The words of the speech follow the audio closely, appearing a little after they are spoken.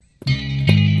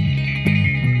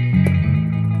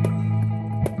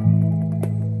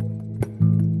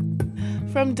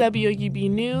From WUB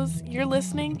News, you're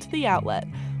listening to The Outlet,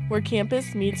 where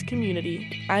campus meets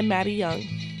community. I'm Maddie Young.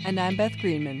 And I'm Beth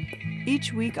Greenman.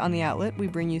 Each week on The Outlet, we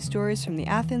bring you stories from the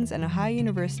Athens and Ohio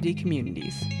University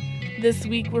communities. This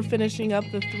week, we're finishing up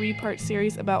the 3-part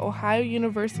series about Ohio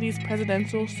University's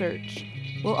presidential search.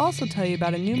 We'll also tell you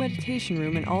about a new meditation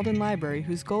room in Alden Library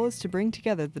whose goal is to bring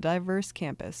together the diverse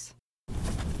campus.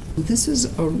 This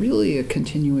is really a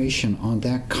continuation on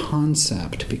that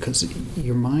concept because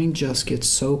your mind just gets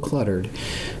so cluttered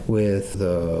with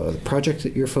the project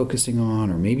that you're focusing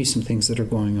on or maybe some things that are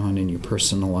going on in your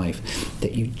personal life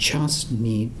that you just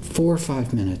need 4 or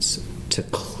 5 minutes to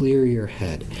clear your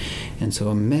head. And so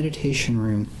a meditation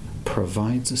room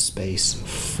provides a space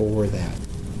for that.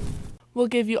 We'll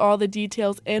give you all the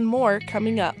details and more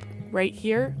coming up right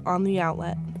here on The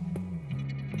Outlet.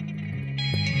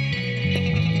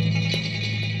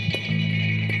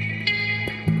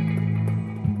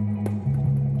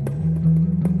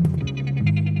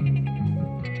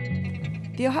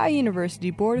 The Ohio University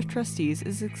Board of Trustees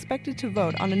is expected to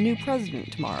vote on a new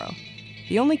president tomorrow.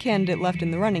 The only candidate left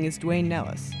in the running is Dwayne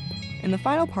Nellis. In the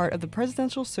final part of the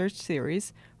presidential search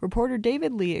series, reporter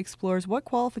David Lee explores what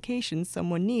qualifications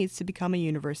someone needs to become a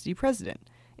university president,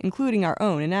 including our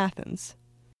own in Athens.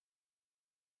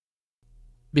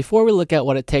 Before we look at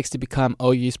what it takes to become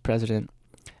OU's president,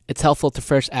 it's helpful to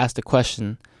first ask the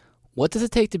question, what does it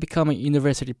take to become a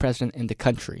university president in the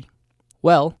country?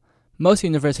 Well, most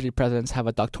university presidents have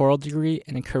a doctoral degree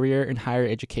and a career in higher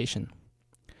education.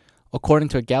 According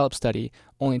to a Gallup study,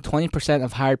 only 20%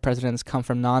 of hired presidents come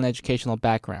from non-educational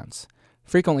backgrounds,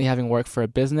 frequently having worked for a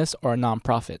business or a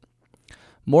nonprofit.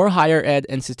 More higher ed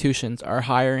institutions are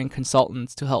hiring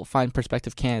consultants to help find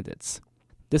prospective candidates.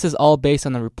 This is all based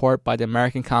on a report by the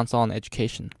American Council on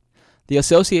Education. The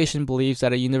association believes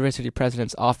that a university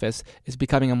president's office is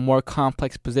becoming a more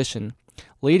complex position,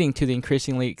 leading to the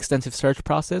increasingly extensive search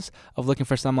process of looking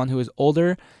for someone who is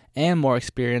older and more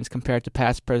experienced compared to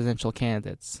past presidential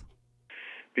candidates.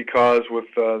 Because with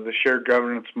the shared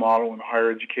governance model in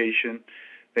higher education,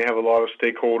 they have a lot of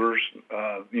stakeholders.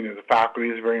 The faculty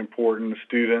is very important, the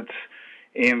students,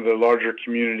 and the larger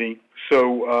community.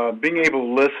 So being able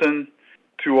to listen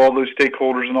to all those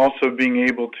stakeholders and also being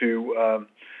able to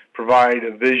provide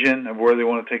a vision of where they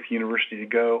want to take the university to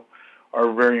go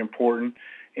are very important.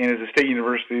 And as a state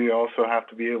university, they also have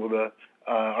to be able to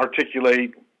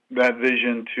articulate that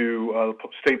vision to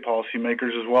state policymakers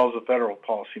as well as the federal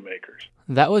policymakers.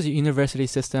 That was University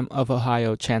System of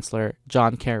Ohio Chancellor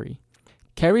John Kerry.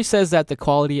 Kerry says that the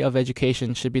quality of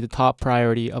education should be the top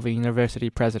priority of a university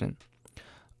president.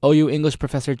 OU English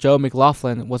professor Joe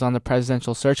McLaughlin was on the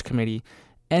presidential search committee,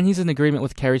 and he's in agreement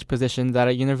with Kerry's position that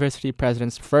a university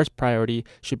president's first priority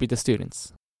should be the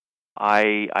students.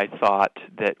 I thought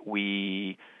that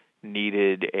we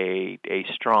needed a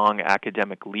strong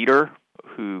academic leader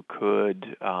who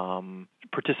could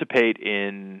participate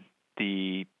in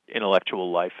the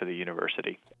intellectual life of the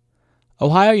university.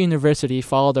 Ohio University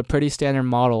followed a pretty standard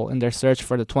model in their search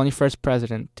for the 21st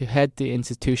president to head the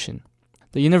institution.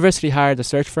 The university hired a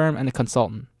search firm and a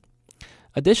consultant.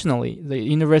 Additionally, the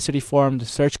university formed a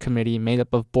search committee made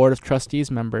up of Board of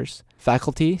Trustees members,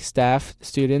 faculty, staff,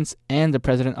 students, and the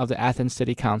president of the Athens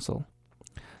City Council.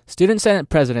 Student Senate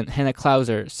President Hannah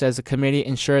Klauser says the committee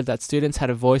ensured that students had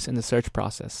a voice in the search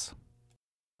process.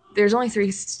 There's only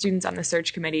 3 students on the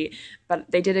search committee,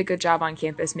 but they did a good job on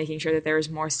campus making sure that there was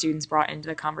more students brought into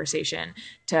the conversation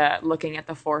to looking at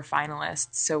the 4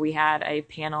 finalists. So we had a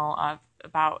panel of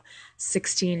about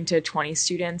 16 to 20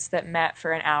 students that met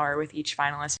for an hour with each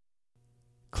finalist.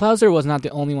 Klauser was not the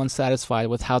only one satisfied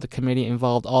with how the committee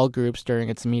involved all groups during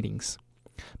its meetings.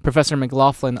 Professor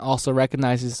McLaughlin also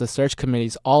recognizes the search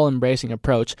committee's all-embracing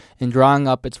approach in drawing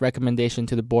up its recommendation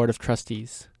to the Board of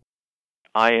Trustees.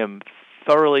 I am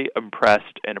thoroughly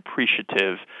impressed and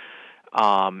appreciative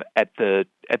at the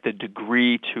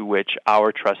degree to which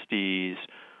our trustees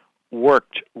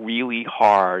worked really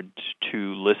hard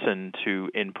to listen to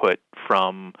input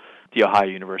from the Ohio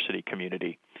University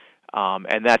community.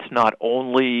 And that's not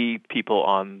only people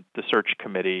on the search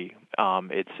committee.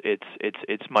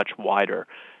 It's much wider,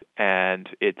 and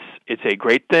it's a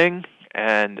great thing.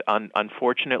 And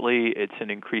unfortunately, it's an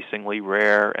increasingly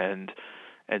rare and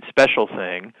special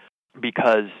thing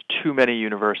because too many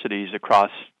universities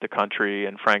across the country,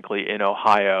 and frankly in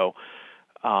Ohio,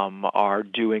 are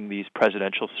doing these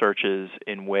presidential searches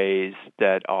in ways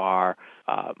that are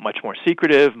much more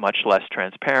secretive, much less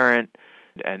transparent,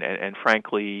 and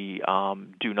frankly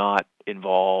do not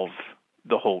involve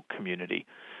the whole community.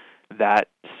 That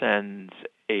sends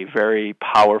a very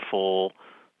powerful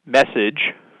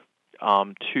message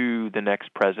to the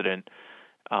next president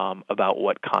about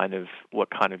what kind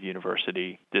of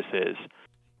university this is.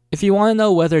 If you want to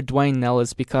know whether Duane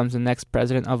Nellis becomes the next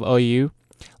president of OU,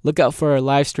 look out for a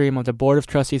live stream of the Board of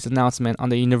Trustees announcement on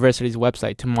the university's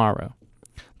website tomorrow.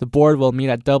 The board will meet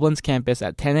at Dublin's campus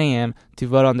at 10 a.m. to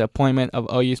vote on the appointment of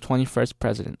OU's 21st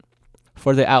president.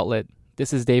 For The Outlet,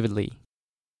 this is David Lee.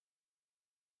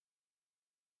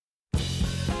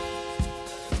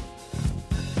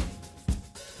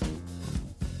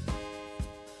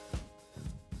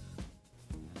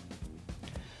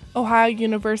 Ohio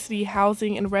University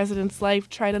Housing and Residence Life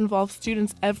try to involve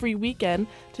students every weekend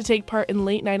to take part in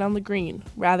Late Night on the Green,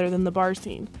 rather than the bar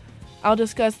scene. I'll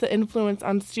discuss the influence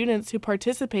on students who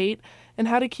participate and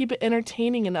how to keep it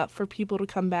entertaining enough for people to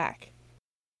come back.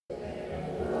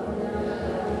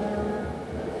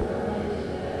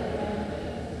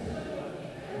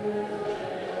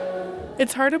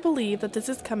 It's hard to believe that this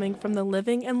is coming from the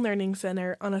Living and Learning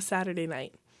Center on a Saturday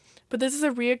night. But this is a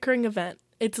reoccurring event.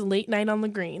 It's Late Night on the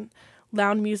Green.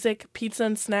 Loud music, pizza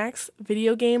and snacks,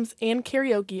 video games, and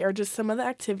karaoke are just some of the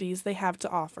activities they have to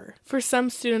offer. For some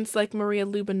students like Maria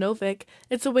Lubanovic,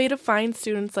 it's a way to find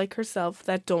students like herself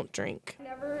that don't drink.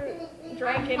 Never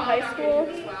drank in high school,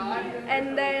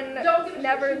 and then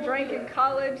never drank in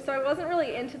college, so I wasn't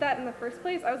really into that in the first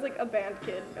place. I was like a band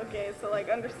kid, okay, so like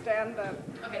understand that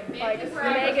like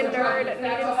mega nerd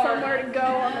needed somewhere to go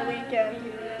on the weekend,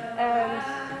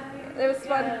 and it was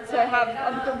fun to have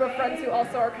a group of friends who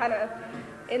also are kind of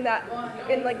in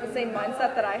like the same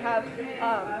mindset that I have,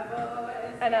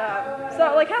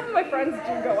 so like half of my friends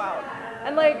do go out,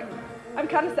 and like I'm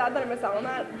kind of sad that I miss out on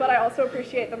that, but I also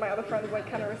appreciate that my other friends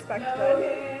like kind of respect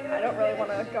that I don't really want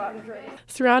to go out and drink.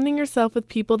 Surrounding yourself with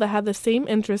people that have the same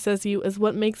interests as you is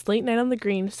what makes Late Night on the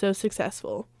Green so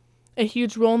successful. A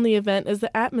huge role in the event is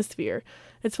the atmosphere.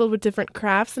 It's filled with different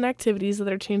crafts and activities that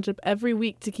are changed up every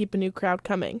week to keep a new crowd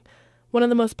coming. One of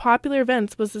the most popular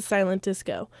events was the silent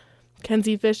disco.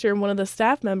 Kenzie Fisher, one of the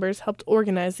staff members, helped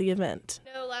organize the event.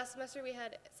 Last semester we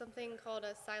had something called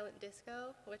a silent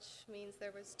disco, which means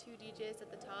there was 2 DJs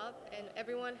at the top, and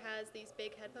everyone has these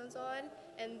big headphones on,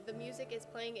 and the music is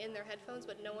playing in their headphones,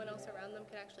 but no one else around them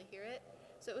can actually hear it.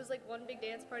 So it was like one big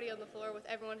dance party on the floor with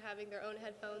everyone having their own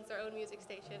headphones, their own music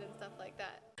station, and stuff like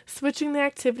that. Switching the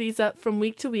activities up from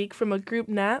week to week, from a group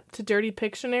nap to dirty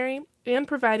Pictionary, and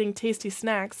providing tasty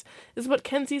snacks is what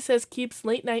Kenzie says keeps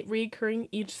late night recurring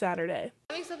each Saturday.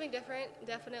 Having something different,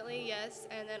 definitely, yes,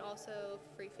 and then also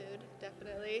free food,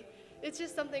 definitely. It's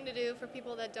just something to do for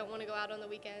people that don't want to go out on the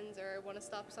weekends or want to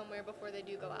stop somewhere before they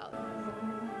do go out.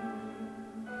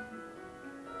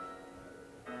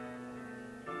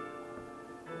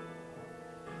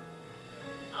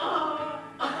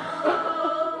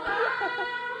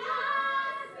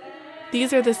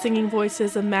 These are the singing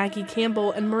voices of Maggie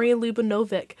Campbell and Maria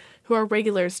Lubanovic, who are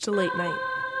regulars to Late Night.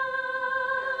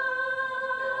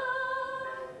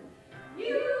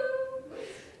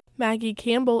 Maggie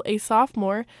Campbell, a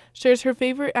sophomore, shares her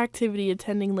favorite activity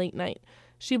attending Late Night.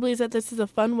 She believes that this is a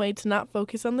fun way to not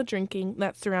focus on the drinking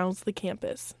that surrounds the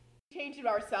campus. Change it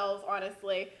ourselves,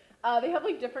 honestly. They have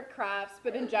like different crafts,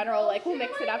 but in general, like we'll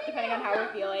mix it up depending on how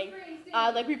we're feeling.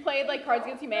 Like we played like Cards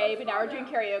Against Humanity, but now we're doing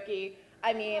karaoke.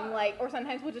 I mean, like, or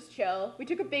sometimes we'll just chill. We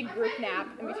took a big group nap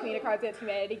in between a Cards Against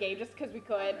Humanity game just because we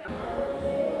could.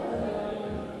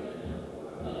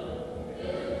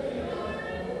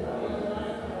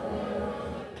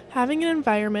 Having an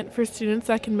environment for students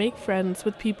that can make friends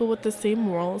with people with the same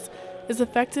morals is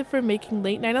effective for making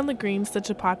Late Night on the Green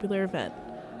such a popular event.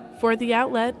 For The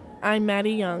Outlet, I'm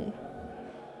Maddie Young.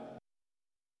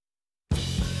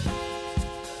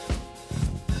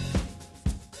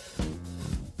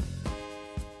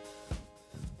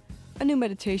 A new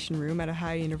meditation room at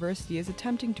Ohio University is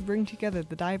attempting to bring together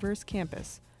the diverse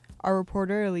campus. Our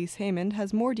reporter Elise Haymond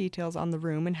has more details on the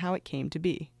room and how it came to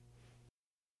be.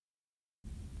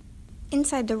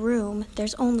 Inside the room,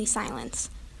 there's only silence.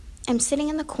 I'm sitting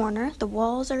in the corner, the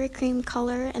walls are a cream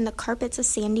color, and the carpet's a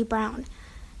sandy brown.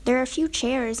 There are a few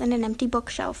chairs and an empty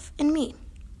bookshelf, and me.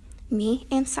 Me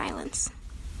and silence.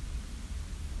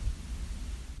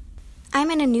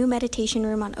 I'm in a new meditation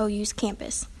room on OU's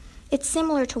campus. It's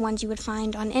similar to ones you would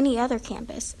find on any other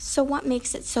campus, so what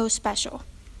makes it so special?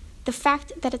 The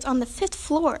fact that it's on the 5th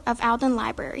floor of Alden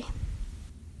Library.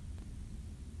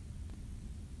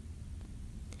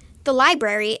 The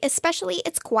library, especially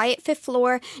its quiet 5th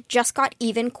floor, just got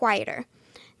even quieter.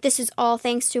 This is all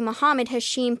thanks to Mohammed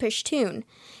Hashim Pashtun.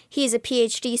 He is a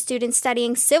PhD student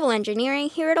studying civil engineering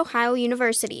here at Ohio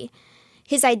University.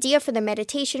 His idea for the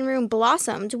meditation room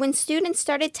blossomed when students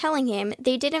started telling him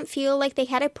they didn't feel like they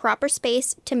had a proper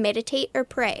space to meditate or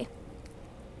pray.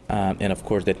 And of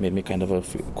course, that made me kind of a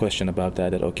question about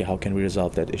that, okay, how can we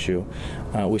resolve that issue?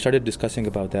 We started discussing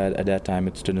about that at that time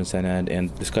at Student Senate,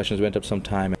 and discussions went up some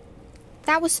time.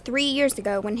 That was 3 years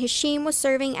ago when Hashim was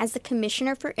serving as the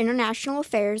Commissioner for International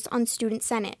Affairs on Student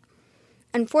Senate.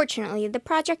 Unfortunately, the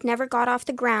project never got off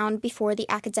the ground before the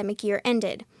academic year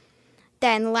ended.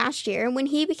 Then, last year, when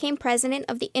he became president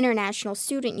of the International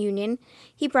Student Union,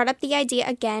 he brought up the idea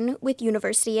again with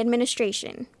university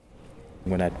administration.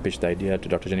 When I pitched the idea to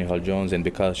Dr. Jenny Hall-Jones, and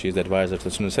because she's the advisor to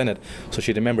the Student Senate, so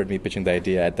she remembered me pitching the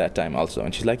idea at that time also.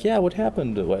 And she's like, yeah, what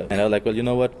happened? And I was like, well, you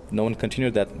know what? No one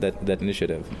continued that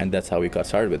initiative. And that's how we got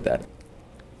started with that.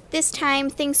 This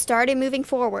time, things started moving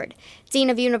forward.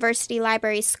 Dean of University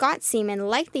Libraries Scott Seaman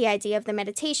liked the idea of the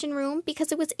meditation room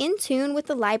because it was in tune with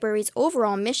the library's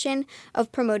overall mission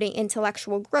of promoting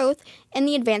intellectual growth and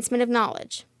the advancement of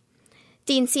knowledge.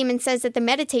 Dean Seaman says that the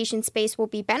meditation space will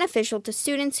be beneficial to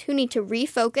students who need to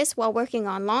refocus while working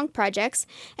on long projects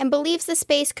and believes the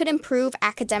space could improve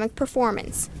academic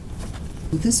performance.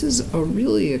 This is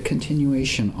really a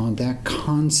continuation on that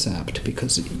concept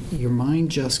because your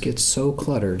mind just gets so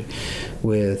cluttered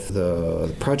with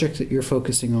the project that you're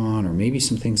focusing on or maybe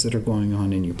some things that are going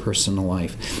on in your personal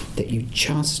life that you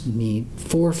just need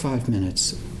 4 or 5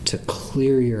 minutes to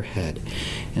clear your head.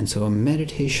 And so a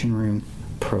meditation room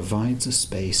provides a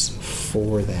space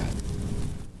for that.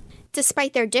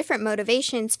 Despite their different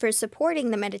motivations for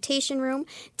supporting the meditation room,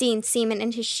 Dean Seaman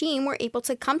and Hashim were able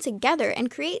to come together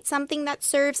and create something that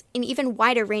serves an even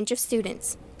wider range of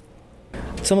students.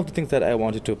 Some of the things that I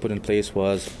wanted to put in place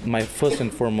was my first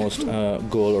and foremost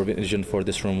goal or vision for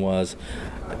this room was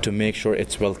to make sure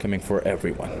it's welcoming for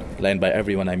everyone. And by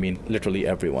everyone, I mean literally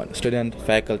everyone. Student,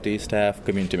 faculty, staff,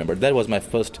 community member. That was my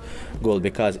first goal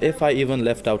because if I even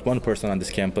left out one person on this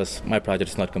campus, my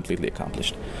project is not completely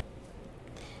accomplished.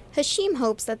 Hashim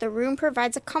hopes that the room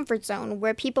provides a comfort zone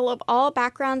where people of all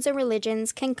backgrounds and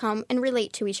religions can come and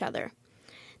relate to each other.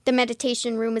 The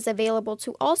meditation room is available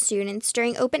to all students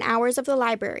during open hours of the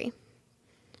library.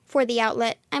 For The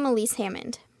Outlet, I'm Elise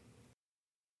Hammond.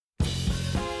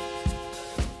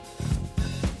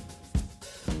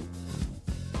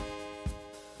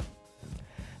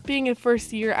 Being a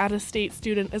first-year out-of-state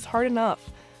student is hard enough,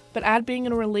 but add being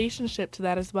in a relationship to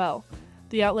that as well.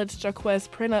 The Outlet's Jaquez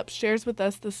Printup shares with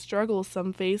us the struggles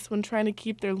some face when trying to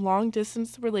keep their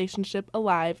long-distance relationship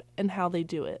alive and how they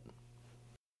do it.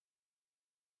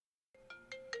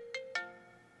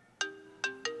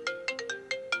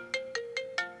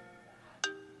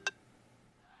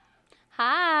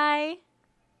 Hi!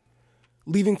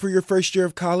 Leaving for your first year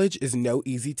of college is no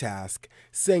easy task.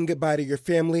 Saying goodbye to your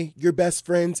family, your best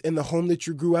friends, and the home that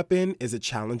you grew up in is a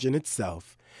challenge in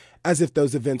itself. As if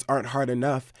those events aren't hard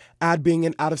enough, add being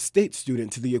an out-of-state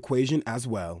student to the equation as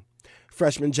well.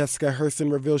 Freshman Jessica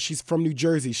Herson reveals she's from New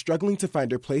Jersey, struggling to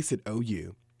find her place at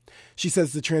OU. She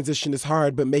says the transition is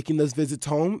hard, but making those visits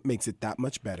home makes it that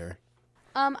much better.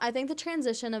 I think the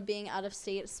transition of being out of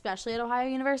state, especially at Ohio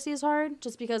University, is hard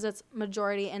just because it's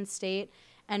majority in-state,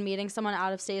 and meeting someone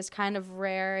out of state is kind of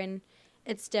rare, and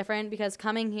it's different because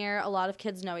coming here, a lot of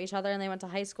kids know each other, and they went to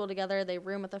high school together. They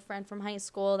room with a friend from high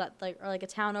school that or a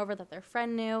town over that their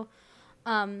friend knew.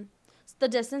 The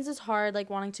distance is hard,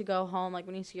 wanting to go home,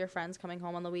 when you see your friends coming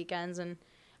home on the weekends and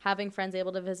having friends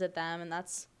able to visit them, and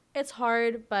it's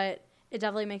hard, but it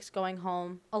definitely makes going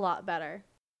home a lot better.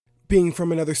 Being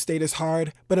from another state is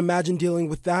hard, but imagine dealing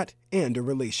with that and a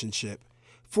relationship.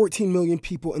 14 million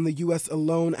people in the U.S.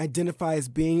 alone identify as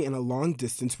being in a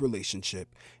long-distance relationship.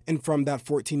 And from that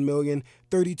 14 million,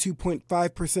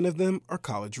 32.5% of them are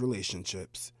college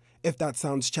relationships. If that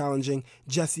sounds challenging,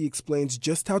 Jessie explains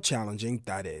just how challenging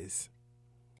that is.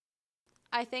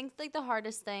 I think, the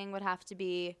hardest thing would have to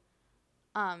be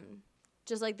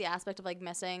just, the aspect of,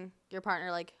 missing your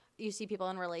partner. You see people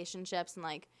in relationships and,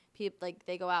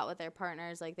 they go out with their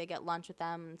partners, they get lunch with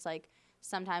them, and it's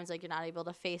sometimes you're not able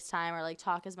to FaceTime or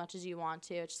talk as much as you want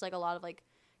to. It's just a lot of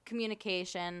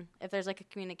communication. If there's a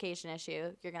communication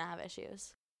issue, you're gonna have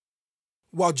issues.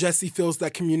 While Jessie feels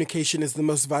that communication is the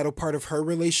most vital part of her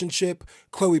relationship,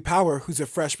 Chloe Power, who's a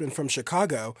freshman from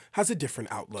Chicago, has a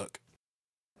different outlook.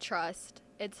 Trust.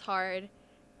 It's hard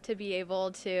to be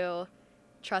able to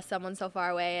trust someone so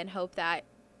far away and hope that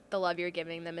the love you're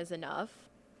giving them is enough.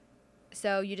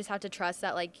 So you just have to trust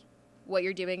that, what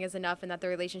you're doing is enough and that the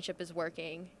relationship is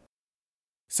working.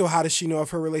 So how does she know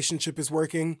if her relationship is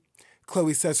working?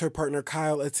 Chloe says her partner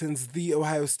Kyle attends The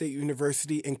Ohio State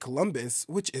University in Columbus,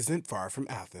 which isn't far from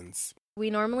Athens. We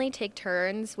normally take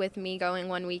turns with me going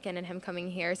one weekend and him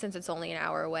coming here since it's only an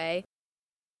hour away.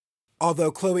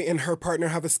 Although Chloe and her partner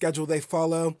have a schedule they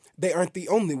follow, they aren't the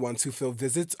only ones who feel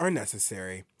visits are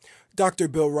necessary. Dr.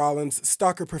 Bill Rollins,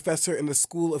 Stocker Professor in the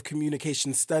School of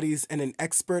Communication Studies and an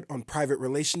expert on private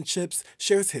relationships,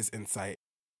 shares his insight.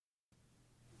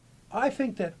 I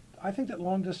think that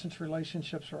long distance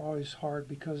relationships are always hard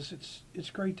because it's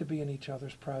great to be in each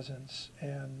other's presence,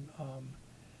 and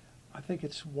I think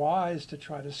it's wise to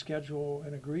try to schedule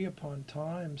and agree upon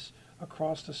times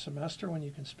across the semester when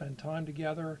you can spend time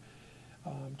together.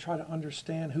 Try to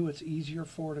understand who it's easier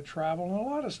for to travel, and a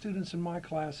lot of students in my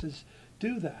classes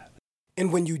do that.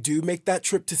 And when you do make that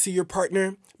trip to see your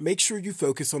partner, make sure you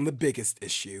focus on the biggest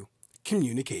issue: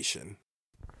 communication.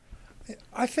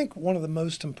 I think one of the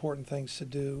most important things to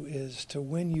do is to,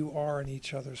 when you are in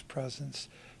each other's presence,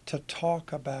 to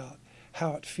talk about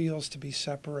how it feels to be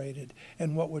separated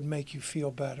and what would make you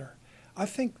feel better. I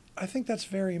think that's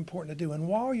very important to do. And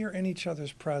while you're in each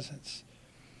other's presence,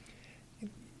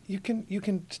 you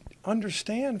can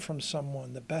understand from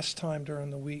someone the best time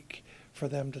during the week for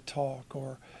them to talk,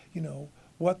 or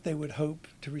what they would hope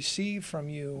to receive from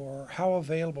you, or how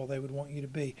available they would want you to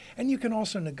be. And you can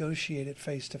also negotiate it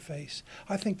face to face.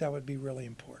 I think that would be really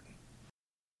important.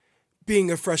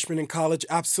 Being a freshman in college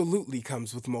absolutely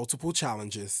comes with multiple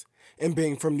challenges, and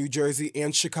being from New Jersey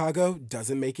and Chicago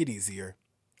doesn't make it easier.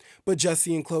 But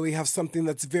Jesse and Chloe have something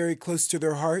that's very close to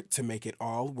their heart to make it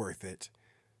all worth it.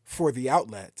 For The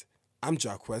Outlet, I'm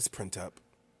Jaquez Printup.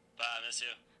 Bye, miss you.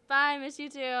 Bye, miss you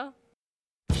too.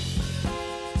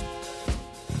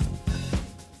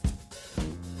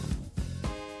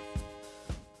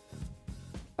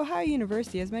 Ohio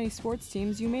University has many sports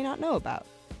teams you may not know about: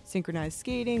 synchronized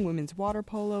skating, women's water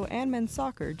polo, and men's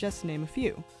soccer, just to name a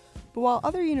few. But while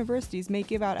other universities may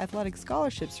give out athletic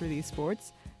scholarships for these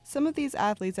sports, some of these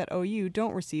athletes at OU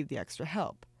don't receive the extra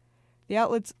help. The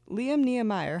Outlet's Liam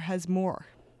Niemeyer has more.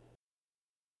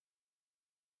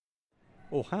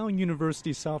 Ohio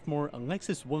University sophomore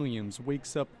Alexis Williams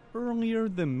wakes up earlier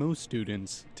than most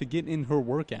students to get in her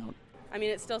workout. I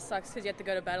mean, it still sucks because you have to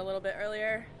go to bed a little bit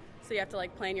earlier, so you have to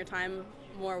plan your time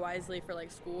more wisely for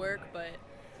schoolwork, but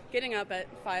getting up at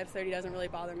 5:30 doesn't really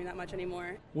bother me that much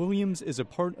anymore. Williams is a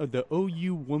part of the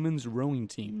OU women's rowing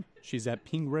team. She's at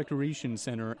Ping Recreation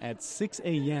Center at 6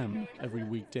 a.m. every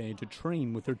weekday to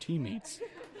train with her teammates.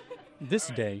 This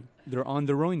day, they're on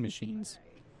the rowing machines.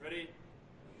 Ready?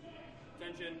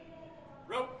 Attention.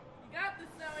 Rope. You got this,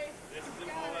 Zoe. This is an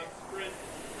all-out sprint.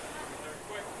 They're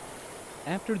quick.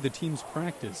 After the team's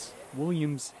practice,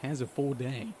 Williams has a full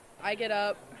day. I get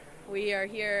up, I'm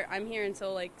here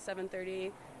until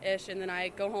 7:30-ish, and then I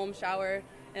go home, shower,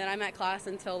 and then I'm at class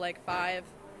until 5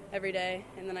 every day,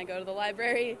 and then I go to the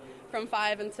library from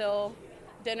 5 until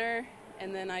dinner,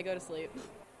 and then I go to sleep.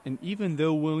 And even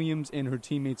though Williams and her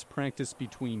teammates practice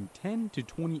between 10 to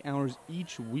 20 hours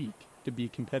each week to be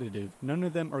competitive, none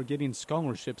of them are getting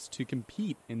scholarships to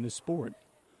compete in the sport.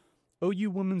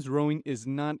 OU women's rowing is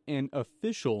not an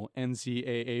official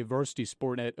NCAA varsity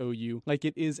sport at OU like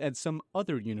it is at some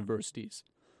other universities.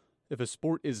 If a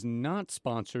sport is not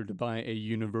sponsored by a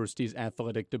university's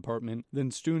athletic department,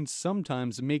 then students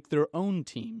sometimes make their own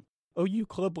team. OU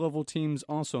club-level teams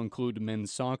also include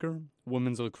men's soccer,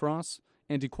 women's lacrosse,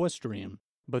 and equestrian.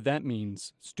 But that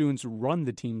means students run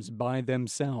the teams by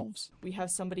themselves. We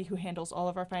have somebody who handles all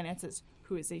of our finances,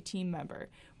 who is a team member.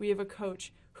 We have a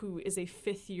coach who is a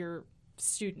fifth-year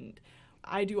student.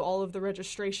 I do all of the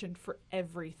registration for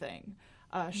everything.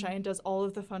 Cheyenne does all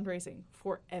of the fundraising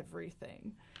for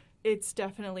everything. It's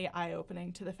definitely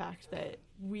eye-opening to the fact that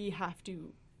we have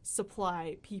to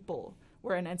supply people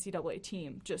where an NCAA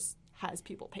team just has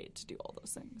people paid to do all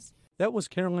those things. That was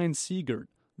Caroline Siegert,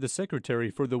 the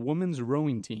secretary for the women's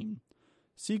rowing team.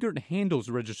 Siegert handles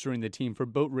registering the team for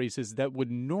boat races that would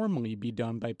normally be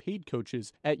done by paid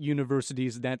coaches at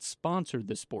universities that sponsor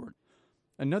the sport.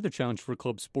 Another challenge for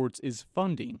club sports is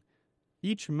funding.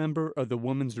 Each member of the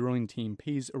women's rowing team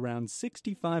pays around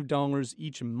 $65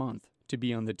 each month to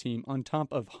be on the team, on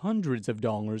top of hundreds of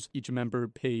dollars each member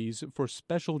pays for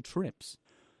special trips.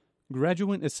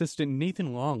 Graduate assistant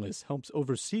Nathan Lawless helps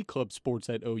oversee club sports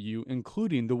at OU,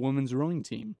 including the women's rowing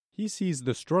team. He sees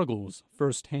the struggles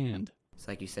firsthand. It's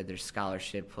like you said, there's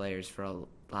scholarship players for a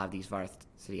lot of these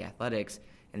varsity athletics,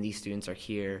 and these students are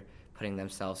here putting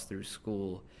themselves through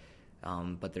school,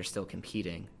 but they're still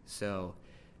competing. So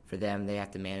for them, they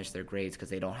have to manage their grades because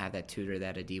they don't have that tutor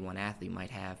that a D1 athlete might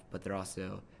have, but they're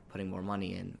also putting more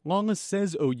money in. Lawless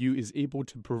says OU is able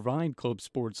to provide club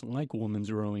sports like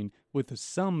women's rowing with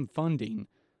some funding,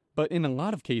 but in a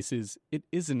lot of cases, it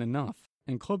isn't enough,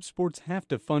 and club sports have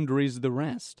to fundraise the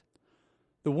rest.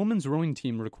 The women's rowing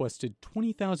team requested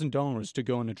 $20,000 to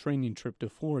go on a training trip to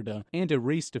Florida and a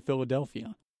race to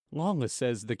Philadelphia. Lawless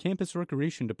says the campus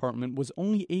recreation department was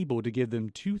only able to give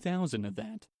them $2,000 of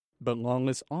that. But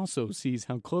Lawless also sees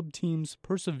how club teams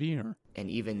persevere.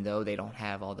 And even though they don't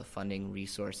have all the funding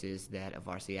resources that a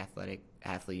varsity athletic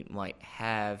athlete might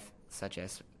have, such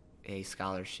as a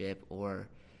scholarship or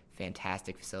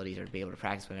fantastic facilities or be able to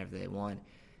practice whenever they want,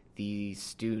 these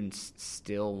students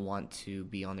still want to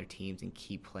be on their teams and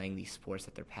keep playing these sports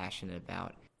that they're passionate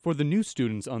about. For the new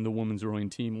students on the women's rowing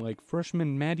team, like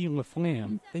freshman Maddie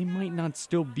LaFlamme, they might not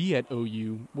still be at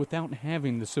OU without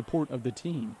having the support of the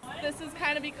team. This has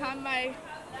kind of become my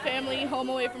family home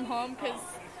away from home because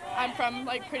I'm from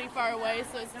pretty far away,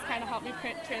 so this has kind of helped me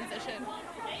transition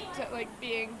to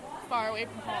being far away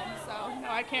from home. So no,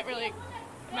 I can't really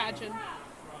imagine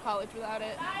college without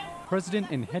it. President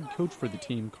and head coach for the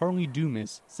team, Carly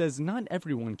Dumas, says not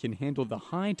everyone can handle the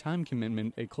high time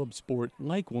commitment a club sport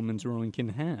like women's rowing can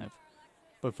have.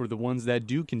 But for the ones that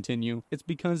do continue, it's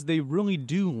because they really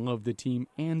do love the team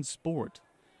and sport.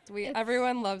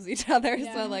 Everyone loves each other,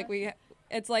 so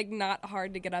it's not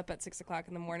hard to get up at 6 o'clock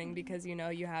in the morning because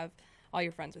you have all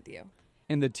your friends with you.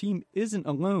 And the team isn't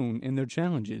alone in their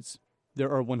challenges. There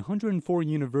are 104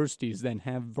 universities that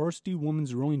have varsity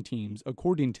women's rowing teams,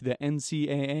 according to the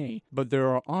NCAA, but there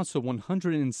are also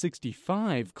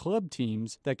 165 club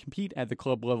teams that compete at the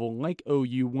club level like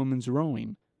OU women's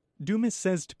rowing. Dumas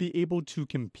says to be able to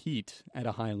compete at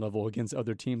a high level against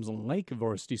other teams like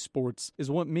varsity sports is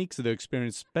what makes the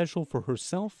experience special for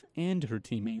herself and her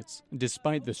teammates,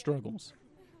 despite the struggles.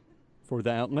 For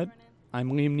The Outlet,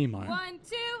 I'm Liam Niemeyer. 1,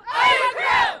 2, Iowa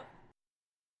Grow!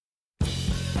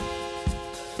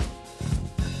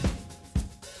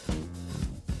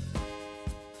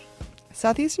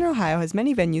 Southeastern Ohio has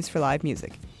many venues for live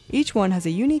music. Each one has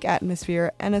a unique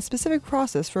atmosphere and a specific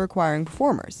process for acquiring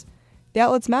performers. The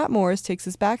Outlet's Matt Morris takes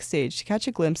us backstage to catch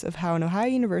a glimpse of how an Ohio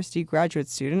University graduate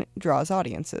student draws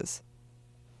audiences.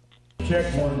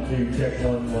 Check 1, 2, check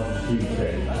 1, 1, 2,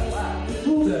 check.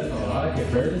 Who's that? Oh, I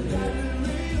can barely hear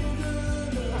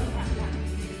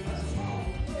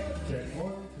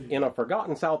it. In a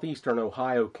forgotten southeastern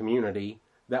Ohio community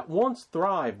that once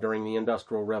thrived during the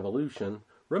Industrial Revolution,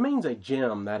 remains a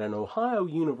gem that an Ohio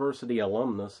University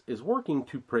alumnus is working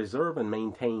to preserve and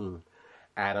maintain.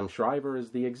 Adam Shriver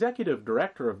is the executive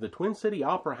director of the Twin City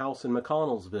Opera House in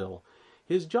McConnellsville.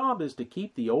 His job is to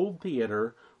keep the old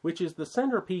theater, which is the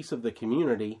centerpiece of the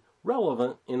community,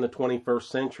 relevant in the 21st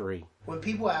century. When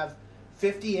people have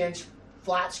 50-inch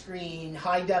flat screen,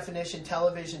 high-definition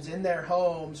televisions in their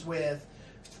homes with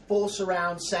full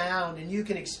surround sound, and you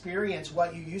can experience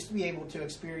what you used to be able to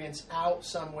experience out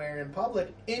somewhere in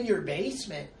public in your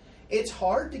basement, it's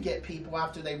hard to get people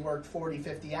after they've worked 40,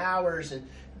 50 hours and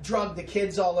drug the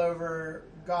kids all over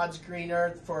God's green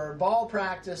earth for ball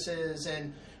practices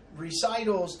and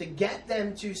recitals to get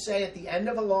them to say at the end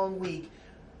of a long week,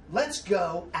 let's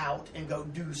go out and go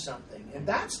do something. And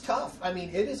that's tough. I mean,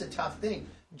 it is a tough thing.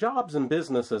 Jobs and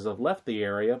businesses have left the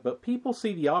area, but people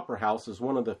see the Opera House as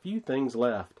one of the few things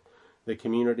left. The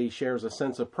community shares a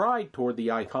sense of pride toward the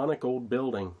iconic old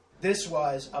building. This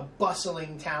was a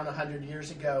bustling town 100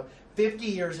 years ago. 50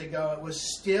 years ago, it was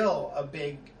still a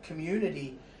big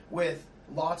community with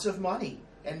lots of money,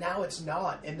 and now it's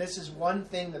not. And this is one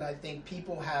thing that I think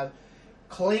people have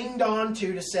clinged on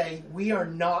to say, we are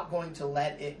not going to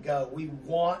let it go. We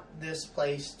want this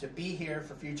place to be here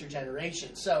for future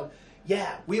generations. So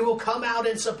yeah, we will come out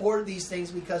and support these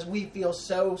things because we feel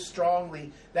so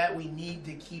strongly that we need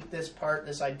to keep this part,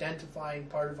 this identifying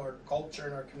part of our culture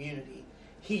and our community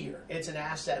here. It's an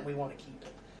asset and we want to keep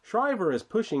it. Shriver is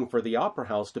pushing for the Opera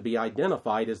House to be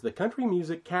identified as the country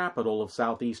music capital of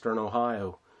southeastern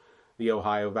Ohio. The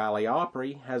Ohio Valley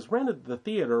Opry has rented the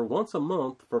theater once a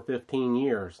month for 15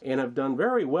 years and have done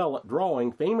very well at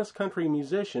drawing famous country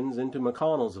musicians into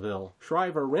McConnellsville.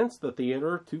 Shriver rents the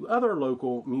theater to other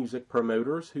local music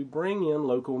promoters who bring in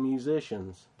local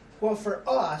musicians. Well, for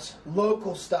us,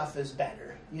 local stuff is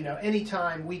better. You know,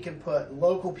 anytime we can put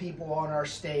local people on our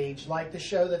stage, like the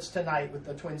show that's tonight with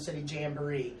the Twin City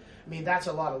Jamboree. I mean, that's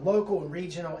a lot of local and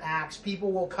regional acts.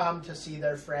 People will come to see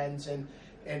their friends and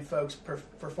folks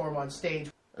perform on stage.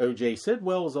 O.J.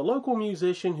 Sidwell is a local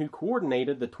musician who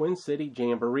coordinated the Twin City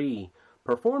Jamboree.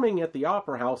 Performing at the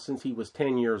Opera House since he was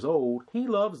 10 years old, he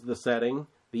loves the setting,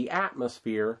 the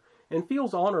atmosphere, and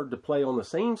feels honored to play on the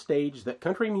same stage that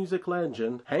country music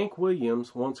legend Hank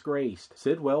Williams once graced.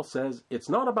 Sidwell says it's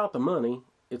not about the money,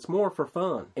 it's more for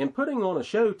fun. And putting on a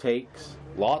show takes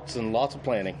lots and lots of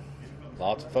planning,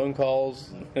 lots of phone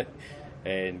calls,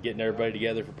 and getting everybody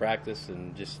together for practice,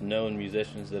 and just knowing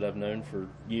musicians that I've known for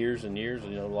years and years.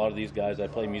 You know, a lot of these guys I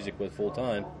play music with full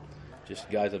time, just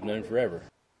guys I've known forever.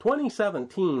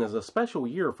 2017 is a special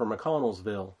year for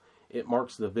McConnellsville. It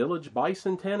marks the village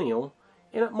bicentennial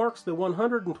and it marks the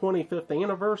 125th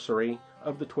anniversary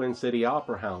of the Twin City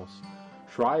Opera House.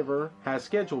 Shriver has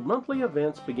scheduled monthly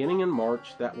events beginning in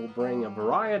March that will bring a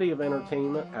variety of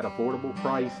entertainment at affordable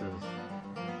prices.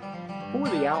 For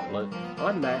The Outlet,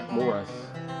 I'm Matt Morris.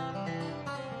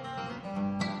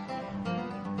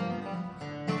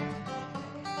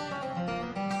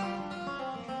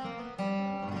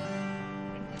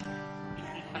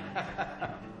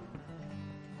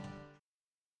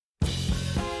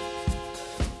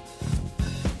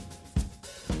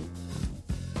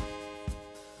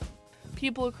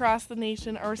 People across the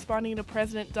nation are responding to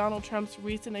President Donald Trump's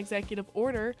recent executive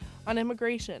order on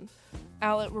immigration.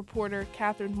 Outlet reporter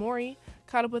Catherine Mori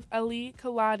caught up with Ali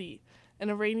Khaladi, an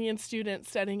Iranian student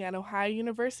studying at Ohio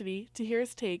University, to hear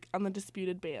his take on the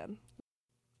disputed ban.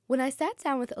 When I sat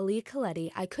down with Ali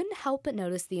Khaledi, I couldn't help but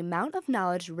notice the amount of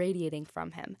knowledge radiating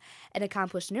from him. An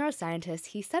accomplished neuroscientist,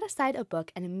 he set aside a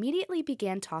book and immediately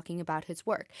began talking about his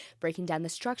work, breaking down the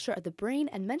structure of the brain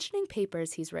and mentioning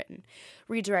papers he's written.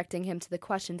 Redirecting him to the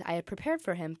questions I had prepared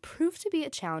for him proved to be a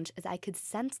challenge, as I could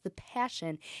sense the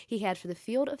passion he had for the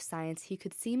field of science he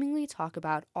could seemingly talk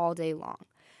about all day long.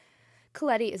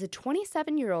 Khaledi is a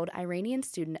 27-year-old Iranian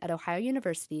student at Ohio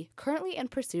University, currently in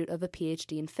pursuit of a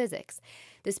PhD in physics.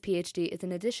 This PhD is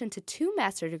in addition to 2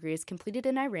 master's degrees completed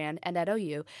in Iran and at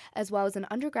OU, as well as an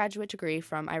undergraduate degree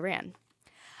from Iran.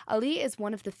 Ali is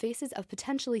one of the faces of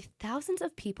potentially thousands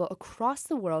of people across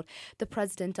the world that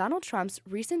President Donald Trump's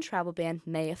recent travel ban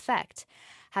may affect.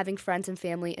 Having friends and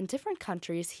family in different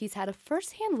countries, he's had a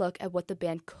first-hand look at what the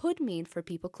ban could mean for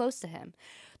people close to him.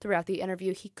 Throughout the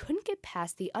interview, he couldn't get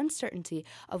past the uncertainty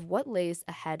of what lays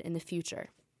ahead in the future.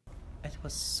 It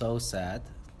was so sad,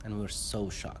 and we were so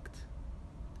shocked.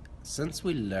 Since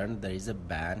we learned there is a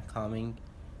ban coming,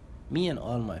 me and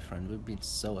all my friends, we've been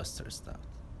so stressed out.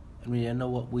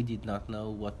 And we did not know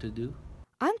what to do.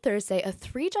 On Thursday, a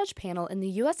 3-judge panel in the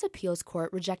U.S. Appeals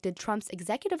Court rejected Trump's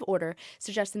executive order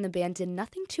suggesting the ban did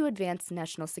nothing to advance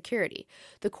national security.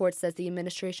 The court says the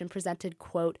administration presented,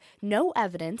 quote, no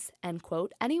evidence, end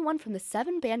quote, anyone from the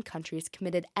 7 banned countries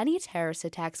committed any terrorist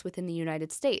attacks within the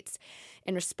United States.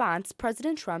 In response,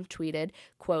 President Trump tweeted,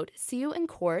 quote, see you in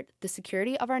court, the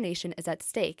security of our nation is at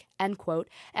stake, end quote,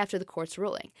 after the court's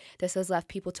ruling. This has left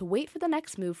people to wait for the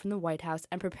next move from the White House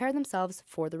and prepare themselves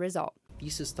for the result.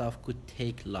 This stuff could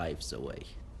take lives away,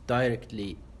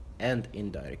 directly and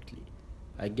indirectly.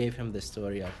 I gave him the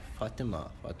story of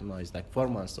Fatima. Fatima is like 4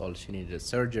 months old. She needed a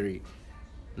surgery,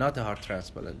 not a heart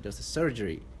transplant, just a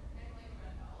surgery.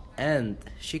 And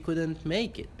she couldn't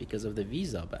make it because of the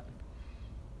visa ban.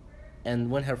 And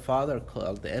when her father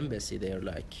called the embassy, they were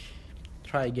like,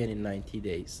 try again in 90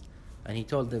 days. And he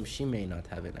told them she may not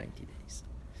have it 90 days.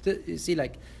 So, you see,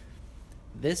 like,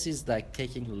 this is like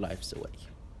taking lives away.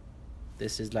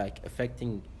 This is like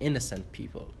affecting innocent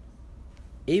people,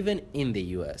 even in the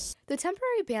U.S. The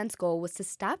temporary ban's goal was to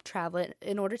stop travel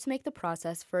in order to make the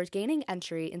process for gaining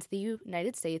entry into the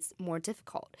United States more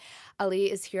difficult.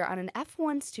 Ali is here on an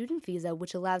F1 student visa,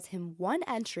 which allows him 1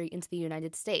 entry into the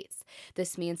United States.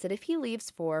 This means that if he leaves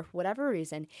for whatever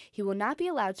reason, he will not be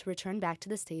allowed to return back to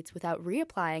the States without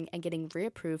reapplying and getting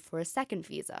reapproved for a second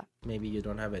visa. Maybe you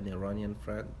don't have an Iranian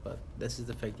friend, but this is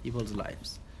affecting people's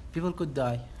lives. People could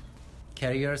die.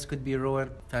 Careers could be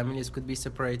ruined, families could be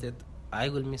separated. I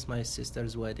will miss my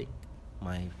sister's wedding.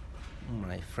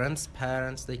 My friend's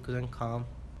parents, they couldn't come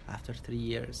after 3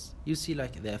 years. You see,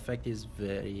 like, the effect is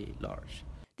very large.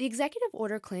 The executive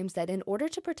order claims that in order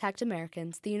to protect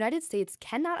Americans, the United States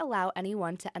cannot allow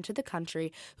anyone to enter the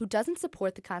country who doesn't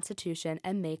support the Constitution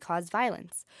and may cause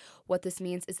violence. What this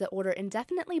means is the order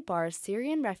indefinitely bars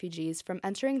Syrian refugees from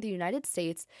entering the United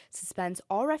States, suspends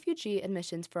all refugee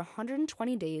admissions for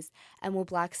 120 days, and will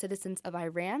block citizens of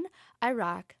Iran,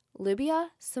 Iraq,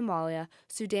 Libya, Somalia,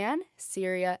 Sudan,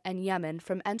 Syria, and Yemen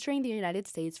from entering the United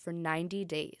States for 90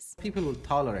 days. People will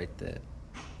tolerate the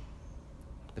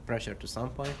pressure to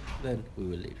some point, then we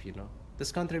will leave,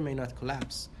 This country may not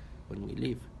collapse when we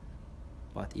leave,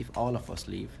 but if all of us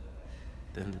leave,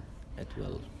 then it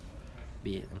will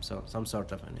be some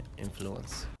sort of an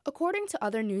influence. According to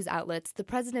other news outlets, the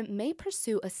president may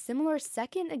pursue a similar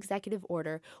second executive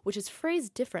order, which is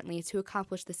phrased differently to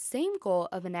accomplish the same goal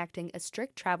of enacting a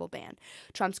strict travel ban.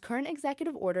 Trump's current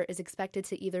executive order is expected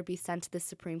to either be sent to the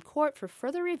Supreme Court for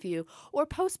further review or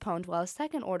postponed while a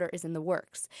second order is in the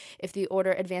works. If the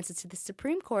order advances to the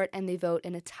Supreme Court and they vote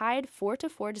in a tied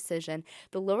 4-4 decision,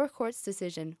 the lower court's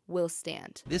decision will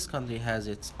stand. This country has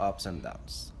its ups and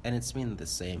downs, and it's been the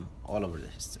same all over the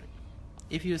history.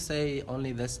 If you say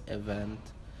only this event,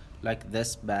 like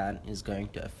this ban, is going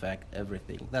to affect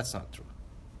everything, that's not true.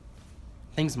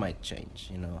 Things might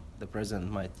change, The president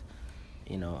might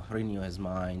renew his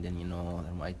mind, and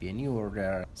there might be a new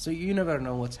order. So you never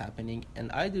know what's happening,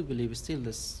 and I do believe still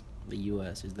the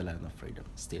U.S. is the land of freedom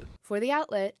still. For The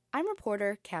Outlet, I'm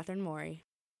reporter Catherine Morey.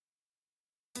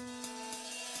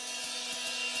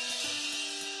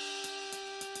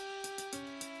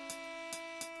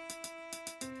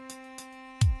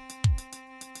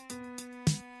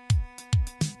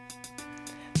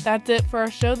 That's it for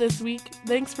our show this week.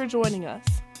 Thanks for joining us.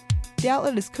 The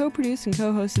Outlet is co-produced and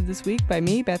co-hosted this week by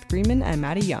me, Beth Greenman, and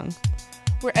Maddie Young.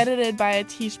 We're edited by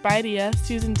Atish Baidia,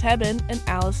 Susan Tebben, and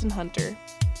Allison Hunter.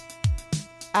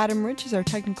 Adam Rich is our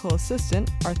technical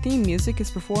assistant. Our theme music is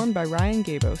performed by Ryan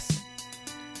Gabos.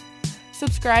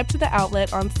 Subscribe to The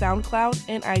Outlet on SoundCloud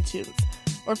and iTunes,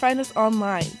 or find us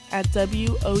online at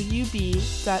woub.org.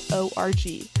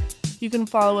 You can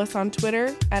follow us on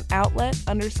Twitter at @outlet_WOUB.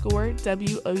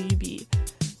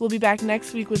 We'll be back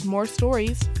next week with more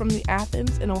stories from the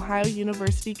Athens and Ohio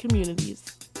University communities.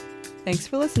 Thanks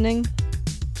for listening.